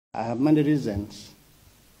I have many reasons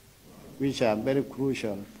which are very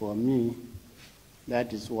crucial for me.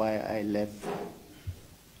 That is why I left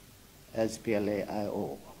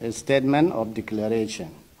SPLA-IO. A statement of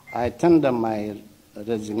declaration. I tender my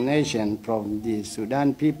resignation from the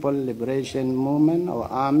Sudan People Liberation Movement or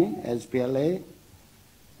Army, SPLA,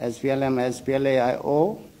 SPLM,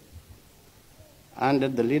 SPLA-IO, under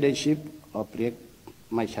the leadership of Riek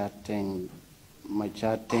Machar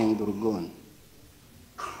Durgun,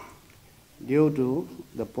 due to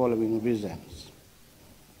the following reasons.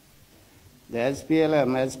 The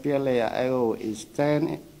SPLM, SPLA-IO is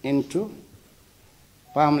turned into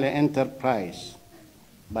family enterprise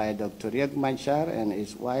by Dr. Riek Machar and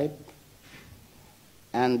his wife,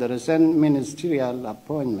 and the recent ministerial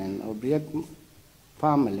appointment of Riek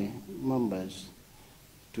family members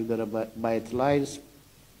to the revitalized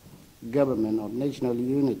government of national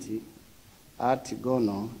unity at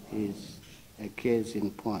Gono is a case in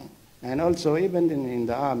point. And also, even in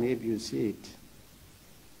the army, if you see it,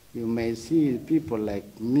 you may see people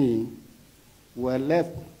like me were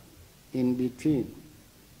left in between.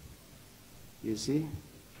 You see?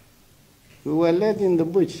 We were left in the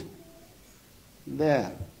bush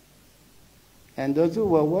there. And those who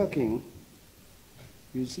were working,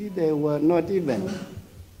 you see, they were not even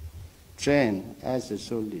trained as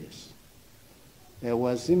soldiers. They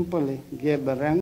were simply given rank